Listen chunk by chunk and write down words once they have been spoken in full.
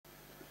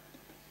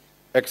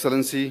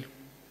Excellency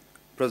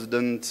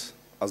President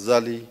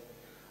Azali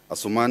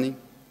Assoumani,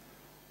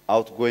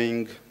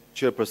 outgoing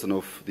Chairperson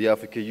of the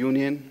African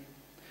Union,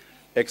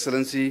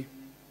 Excellency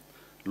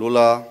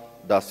Lula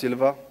da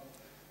Silva,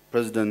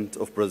 President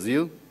of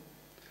Brazil,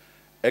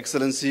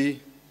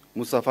 Excellency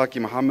Moussa Faki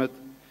Mohammed,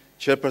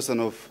 Chairperson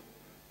of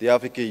the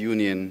African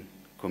Union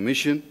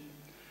Commission,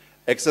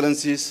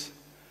 Excellencies,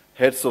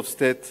 Heads of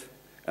State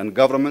and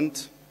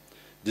Government,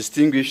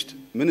 distinguished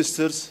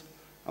ministers,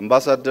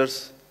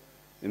 ambassadors,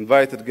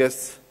 invited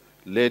guests,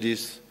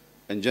 ladies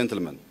and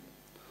gentlemen,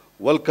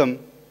 welcome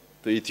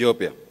to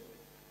Ethiopia.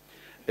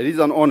 It is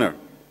an honor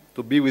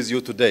to be with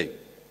you today.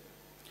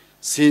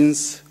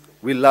 Since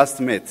we last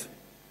met,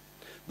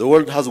 the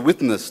world has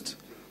witnessed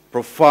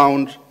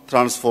profound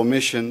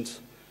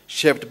transformations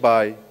shaped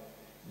by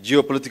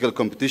geopolitical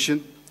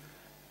competition,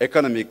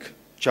 economic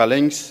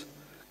challenge,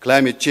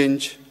 climate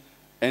change,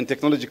 and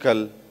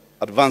technological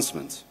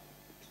advancements.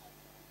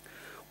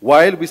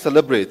 While we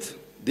celebrate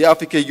the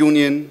African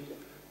Union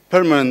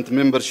permanent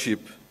membership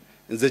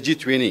in the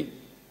G20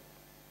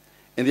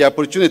 and the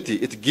opportunity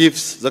it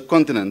gives the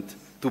continent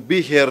to be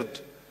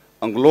heard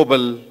on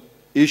global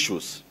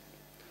issues,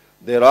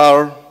 there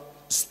are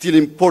still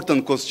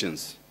important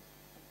questions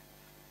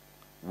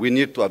we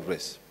need to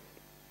address.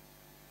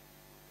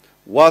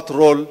 What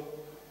role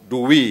do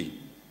we,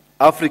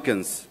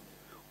 Africans,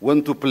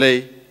 want to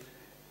play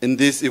in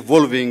this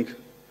evolving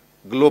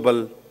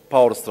global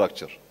power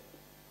structure?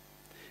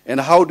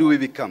 And how do we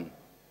become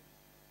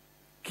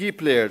key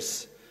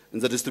players in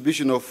the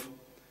distribution of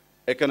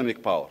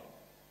economic power?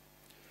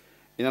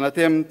 In an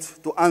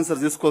attempt to answer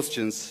these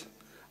questions,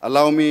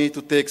 allow me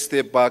to take a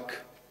step back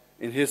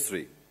in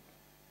history.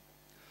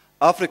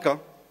 Africa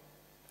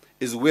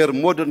is where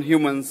modern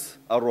humans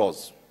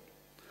arose.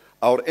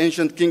 Our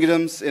ancient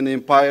kingdoms and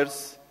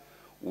empires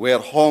were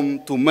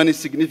home to many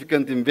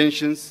significant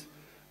inventions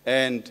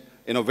and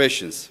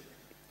innovations,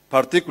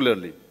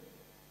 particularly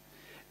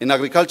in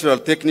agricultural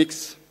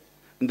techniques,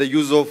 in the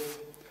use of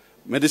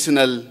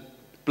medicinal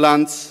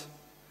plants,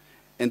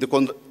 and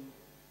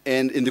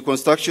in the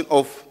construction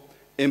of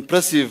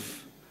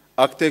impressive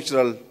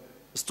architectural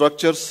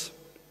structures,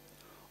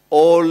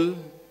 all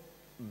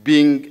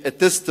being a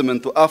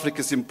testament to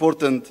Africa's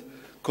important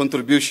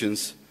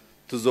contributions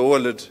to the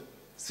world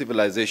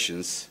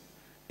civilizations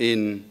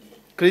in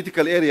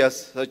critical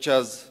areas such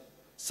as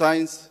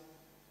science,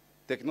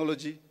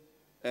 technology,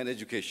 and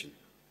education.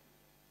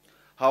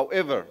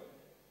 However,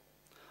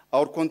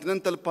 our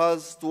continental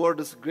path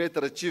towards greater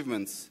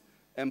achievements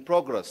and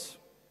progress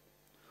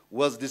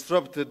was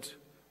disrupted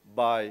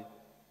by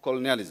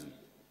colonialism.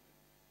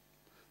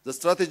 The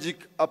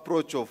strategic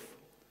approach of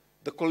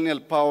the colonial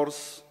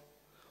powers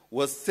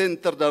was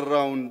centered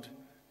around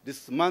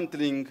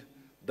dismantling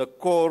the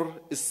core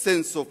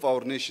essence of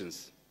our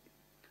nations,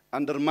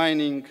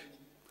 undermining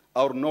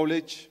our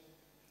knowledge,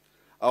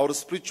 our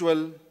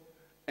spiritual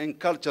and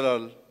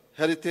cultural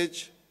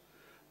heritage,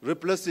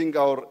 replacing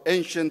our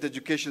ancient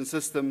education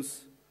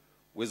systems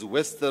with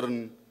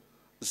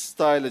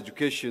Western-style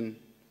education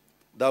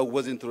that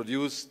was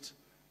introduced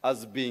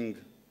as being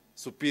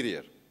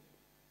superior.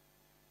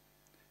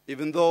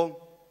 Even though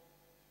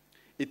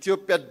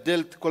Ethiopia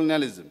dealt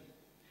colonialism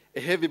a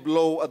heavy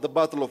blow at the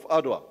Battle of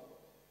Adwa,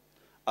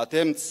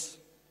 attempts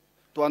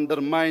to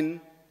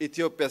undermine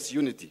Ethiopia's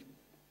unity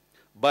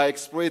by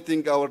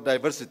exploiting our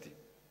diversity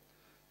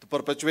to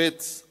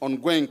perpetuate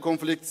ongoing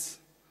conflicts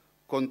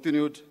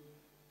continued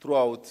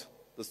throughout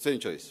the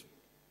centuries.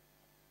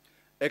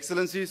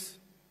 Excellencies,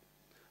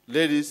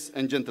 ladies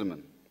and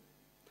gentlemen,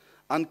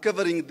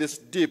 uncovering these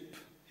deep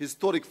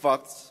historic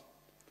facts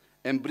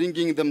and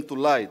bringing them to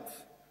light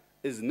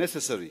is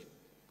necessary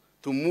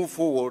to move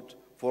forward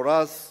for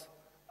us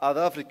as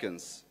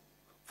Africans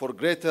for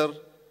greater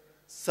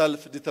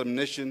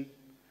self-determination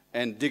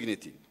and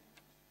dignity.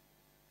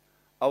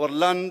 Our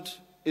land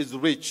is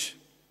rich.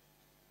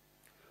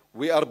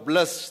 We are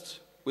blessed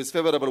with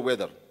favorable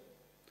weather,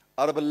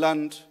 arable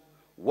land,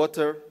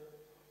 water,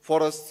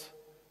 forests,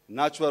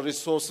 natural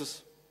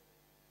resources,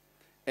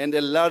 and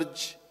a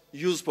large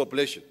youth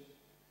population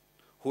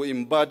who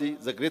embody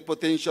the great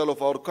potential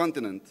of our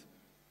continent.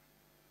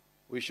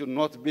 We should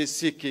not be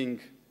seeking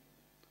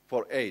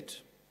for aid.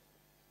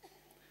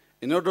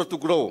 In order to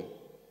grow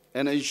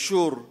and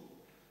ensure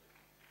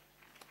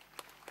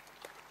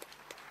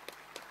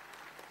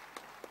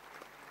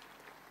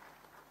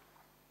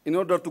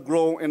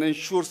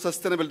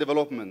sustainable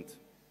development,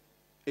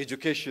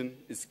 education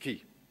is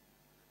key.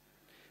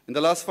 In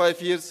the last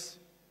 5 years,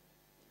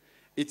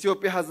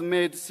 Ethiopia has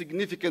made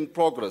significant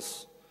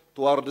progress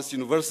towards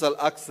universal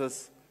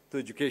access to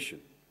education.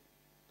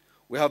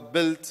 We have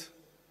built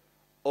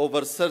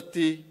over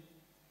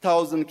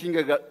 30,000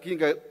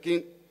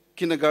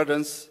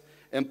 kindergartens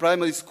and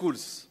primary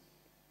schools.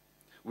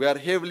 We are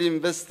heavily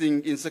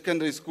investing in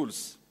secondary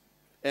schools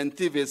and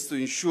TVETs to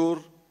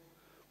ensure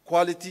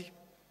quality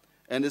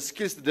and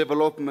skills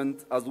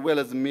development as well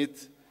as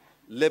meet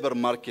labor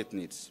market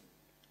needs.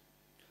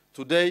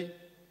 Today,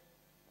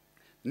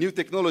 new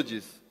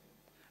technologies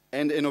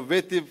and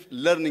innovative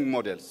learning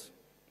models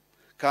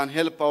can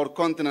help our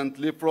continent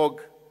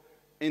leapfrog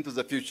into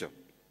the future.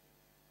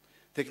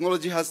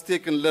 Technology has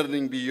taken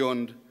learning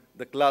beyond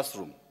the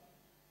classroom.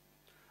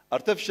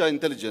 Artificial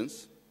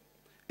intelligence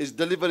is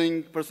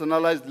delivering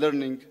personalized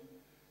learning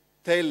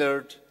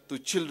tailored to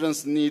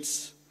children's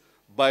needs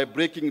by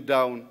breaking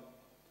down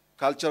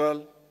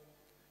cultural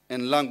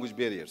and language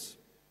barriers.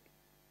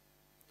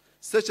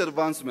 Such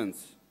advancements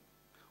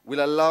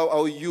will allow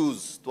our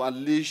youth to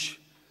unleash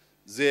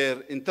their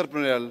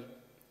entrepreneurial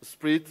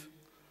spirit,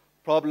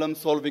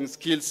 problem-solving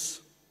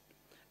skills,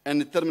 and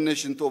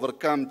determination to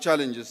overcome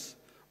challenges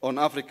on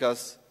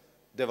Africa's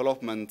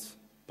development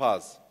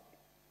path.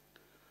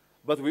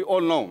 But we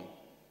all know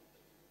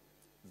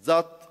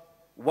that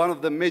one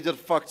of the major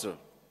factors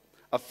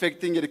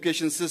affecting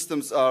education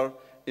systems are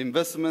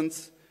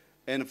investments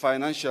and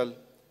financial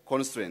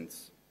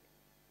constraints.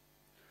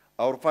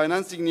 Our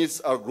financing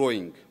needs are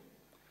growing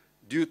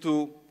due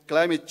to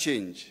climate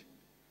change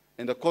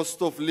and the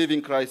cost of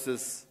living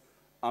crisis,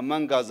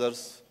 among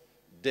others.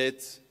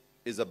 Debt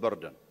is a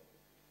burden.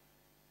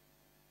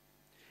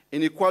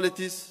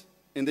 Inequalities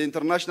in the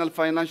international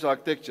financial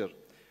architecture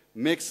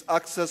makes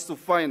access to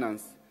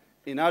finance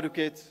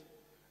inadequate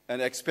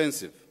and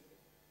expensive.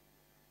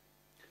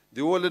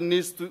 The world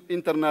needs to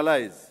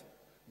internalize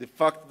the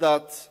fact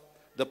that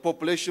the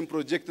population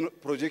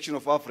projection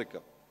of Africa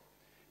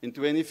in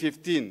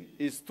 2015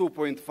 is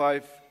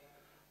 2.5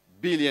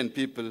 billion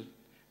people,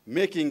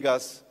 making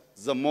us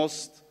the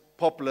most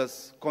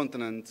populous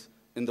continent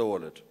in the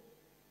world.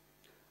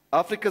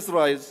 Africa's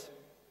rise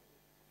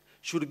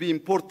should be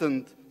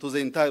important to the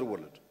entire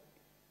world.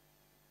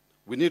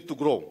 We need to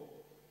grow.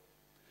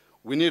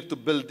 We need to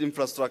build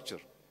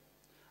infrastructure,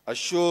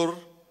 assure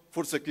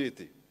food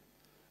security,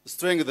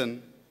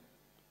 strengthen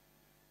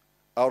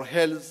our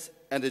health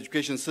and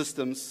education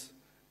systems,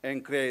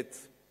 and create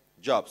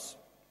jobs.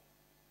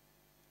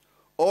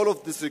 All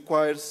of this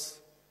requires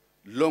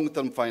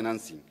long-term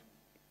financing.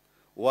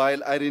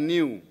 While I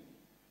renew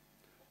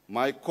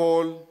my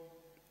call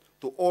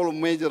to all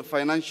major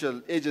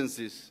financial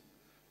agencies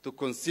to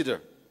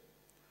consider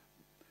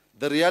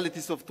the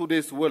realities of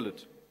today's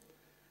world,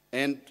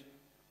 and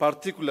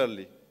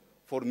particularly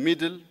for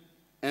middle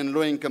and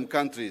low-income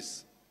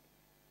countries,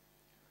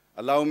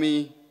 allow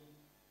me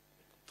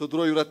to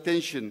draw your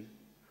attention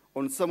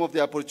on some of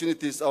the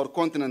opportunities our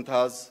continent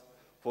has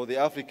for the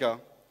Africa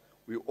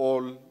we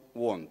all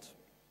want.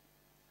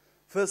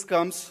 First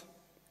comes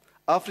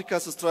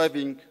Africa's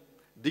thriving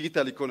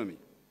digital economy.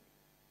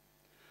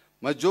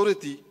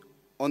 Majority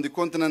on the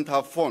continent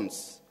have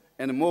phones,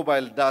 and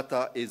mobile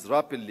data is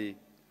rapidly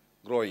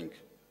growing.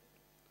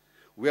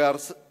 We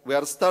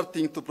are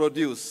starting to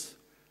produce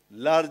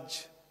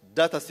large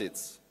data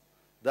sets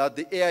that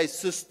the AI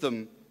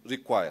system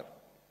require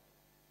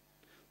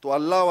to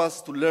allow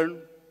us to learn,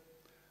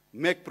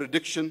 make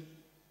prediction,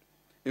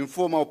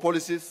 inform our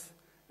policies,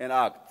 and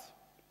act.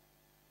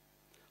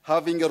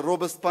 Having a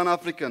robust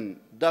Pan-African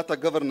data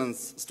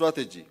governance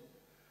strategy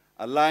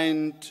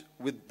aligned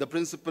with the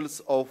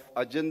principles of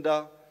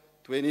Agenda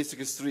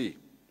 2063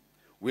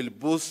 will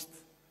boost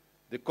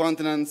the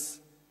continent's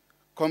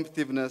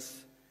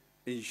competitiveness,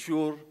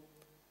 ensure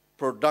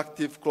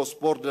productive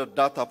cross-border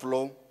data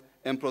flow,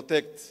 and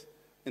protect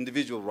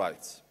individual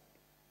rights.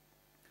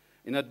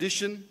 In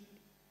addition,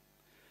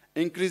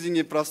 increasing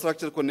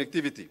infrastructure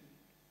connectivity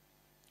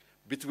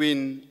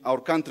between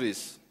our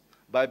countries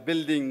by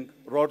building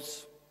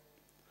roads,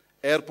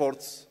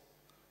 airports,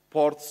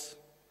 ports,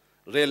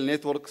 rail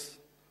networks,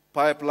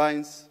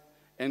 pipelines,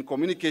 and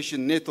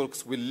communication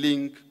networks will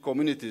link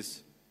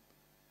communities,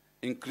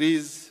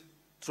 increase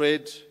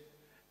trade,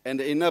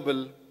 and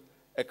enable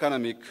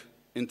economic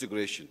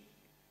integration.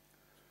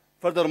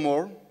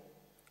 Furthermore,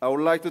 I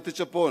would like to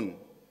touch upon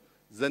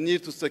the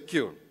need to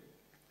secure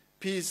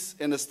peace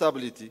and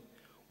stability,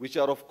 which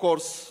are, of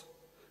course,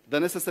 the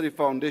necessary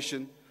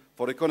foundation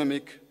for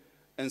economic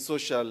and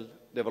social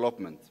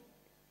development.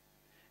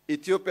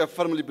 Ethiopia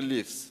firmly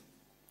believes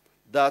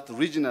that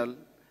regional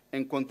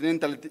and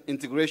continental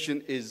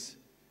integration is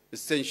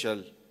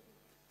essential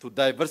to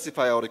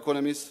diversify our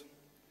economies,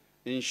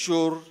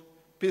 ensure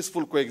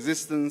peaceful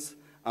coexistence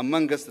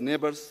amongst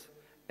neighbors,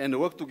 and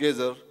work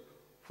together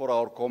for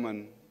our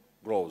common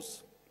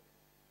growth.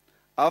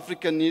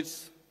 Africa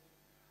needs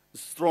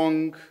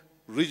strong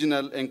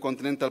regional and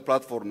continental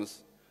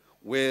platforms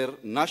where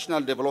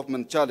national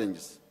development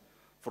challenges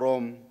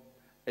from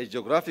a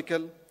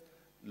geographical,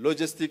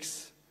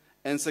 logistics,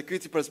 and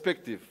security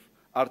perspective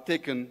are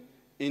taken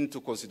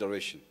into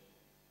consideration.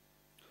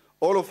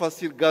 All of us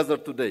here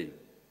gathered today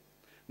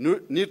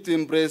need to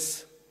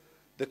embrace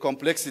the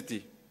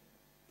complexity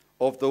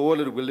of the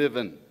world we live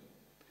in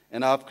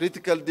and have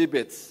critical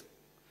debates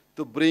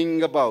to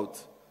bring about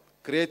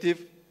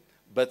creative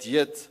but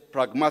yet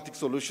pragmatic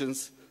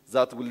solutions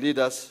that will lead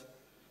us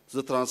to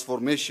the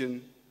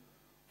transformation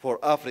for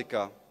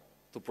Africa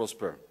to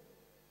prosper.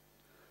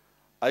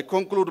 I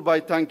conclude by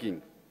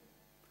thanking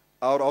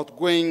our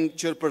outgoing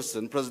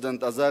chairperson,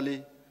 President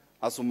Azali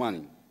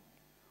Assoumani,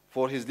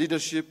 for his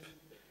leadership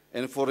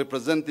and for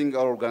representing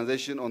our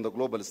organization on the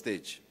global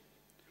stage.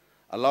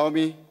 Allow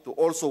me to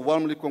also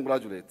warmly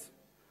congratulate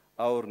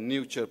our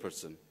new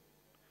chairperson,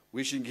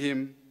 wishing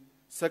him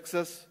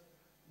success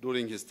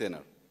during his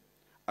tenure.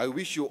 I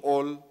wish you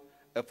all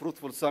a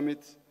fruitful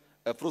summit,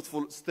 a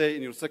fruitful stay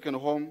in your second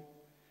home,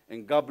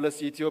 and God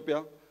bless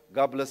Ethiopia,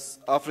 God bless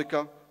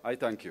Africa. I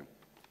thank you.